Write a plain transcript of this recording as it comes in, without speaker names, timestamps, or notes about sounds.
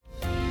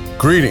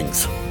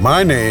Greetings.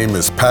 My name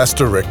is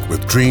Pastor Rick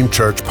with Dream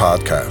Church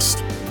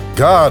Podcast.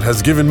 God has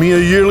given me a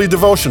yearly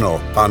devotional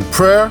on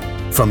prayer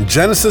from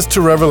Genesis to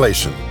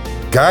Revelation,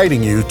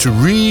 guiding you to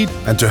read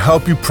and to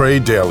help you pray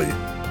daily,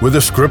 with a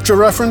scripture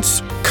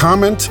reference,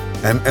 comment,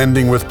 and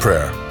ending with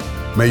prayer.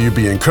 May you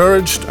be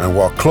encouraged and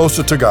walk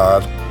closer to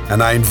God,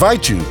 and I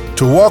invite you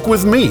to walk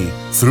with me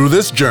through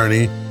this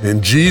journey.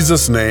 In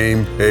Jesus'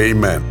 name,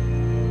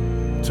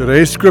 amen.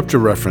 Today's scripture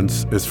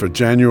reference is for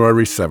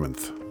January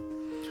 7th.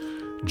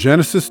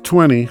 Genesis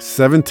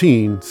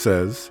 20:17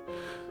 says,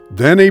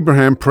 "Then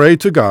Abraham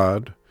prayed to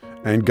God,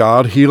 and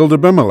God healed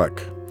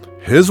Abimelech,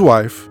 his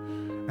wife,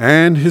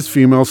 and his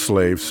female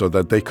slaves so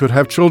that they could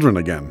have children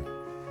again."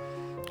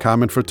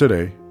 Comment for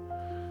today.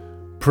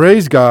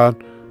 Praise God,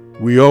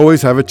 we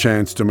always have a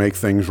chance to make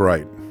things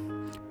right.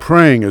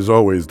 Praying is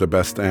always the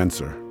best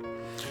answer.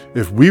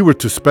 If we were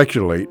to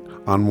speculate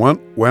on what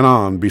went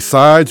on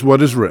besides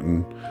what is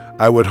written,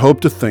 I would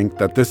hope to think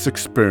that this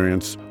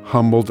experience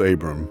humbled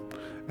Abram,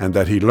 and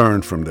that he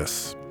learned from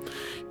this.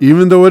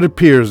 Even though it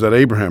appears that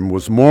Abraham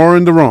was more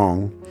in the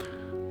wrong,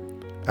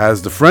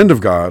 as the friend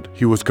of God,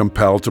 he was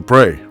compelled to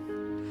pray.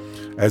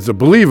 As a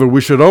believer, we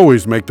should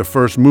always make the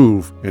first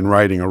move in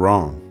righting a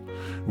wrong.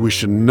 We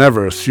should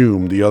never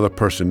assume the other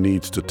person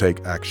needs to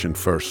take action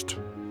first.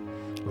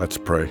 Let's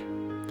pray.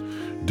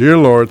 Dear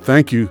Lord,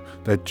 thank you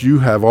that you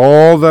have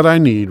all that I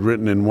need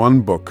written in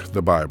one book,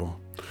 the Bible,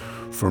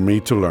 for me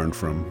to learn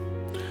from.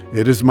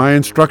 It is my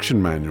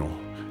instruction manual.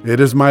 It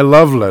is my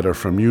love letter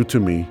from you to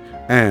me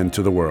and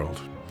to the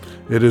world.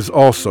 It is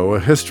also a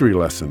history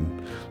lesson.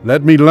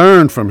 Let me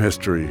learn from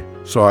history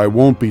so I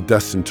won't be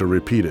destined to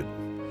repeat it.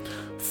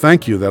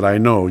 Thank you that I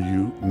know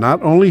you not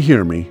only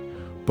hear me,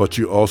 but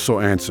you also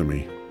answer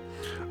me.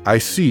 I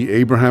see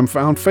Abraham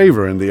found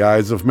favor in the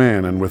eyes of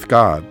man and with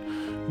God.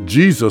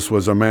 Jesus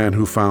was a man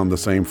who found the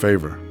same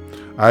favor.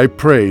 I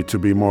pray to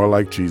be more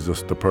like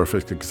Jesus, the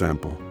perfect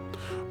example.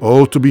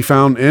 Oh, to be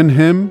found in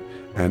him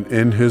and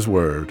in his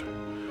word.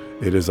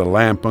 It is a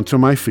lamp unto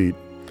my feet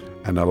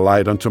and a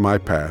light unto my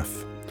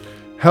path.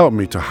 Help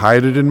me to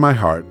hide it in my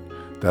heart,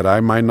 that I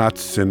might not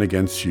sin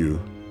against you.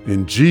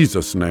 In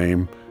Jesus'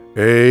 name,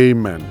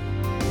 amen.